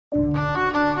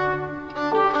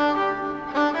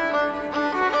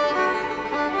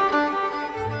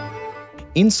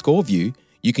In Score View,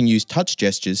 you can use touch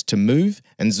gestures to move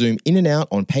and zoom in and out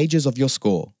on pages of your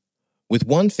score. With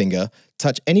one finger,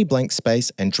 touch any blank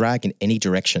space and drag in any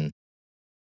direction.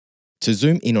 To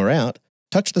zoom in or out,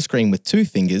 touch the screen with two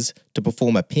fingers to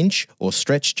perform a pinch or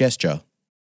stretch gesture.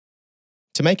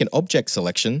 To make an object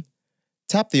selection,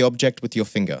 tap the object with your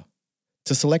finger.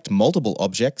 To select multiple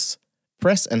objects,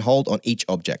 press and hold on each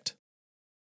object.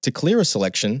 To clear a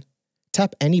selection,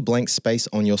 tap any blank space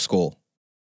on your score.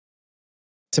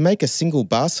 To make a single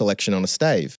bar selection on a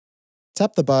stave,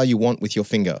 tap the bar you want with your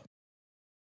finger.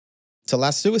 To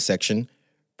lasso a section,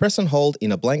 press and hold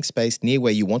in a blank space near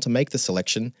where you want to make the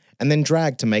selection and then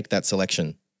drag to make that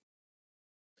selection.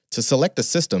 To select a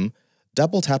system,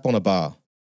 double tap on a bar.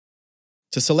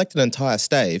 To select an entire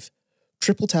stave,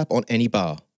 triple tap on any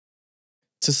bar.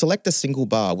 To select a single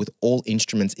bar with all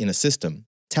instruments in a system,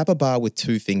 tap a bar with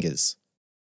two fingers.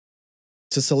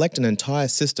 To select an entire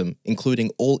system,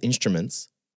 including all instruments,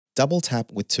 double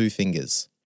tap with two fingers.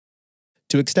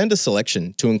 To extend a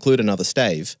selection to include another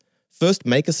stave, first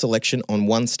make a selection on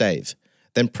one stave,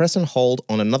 then press and hold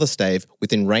on another stave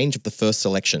within range of the first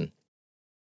selection.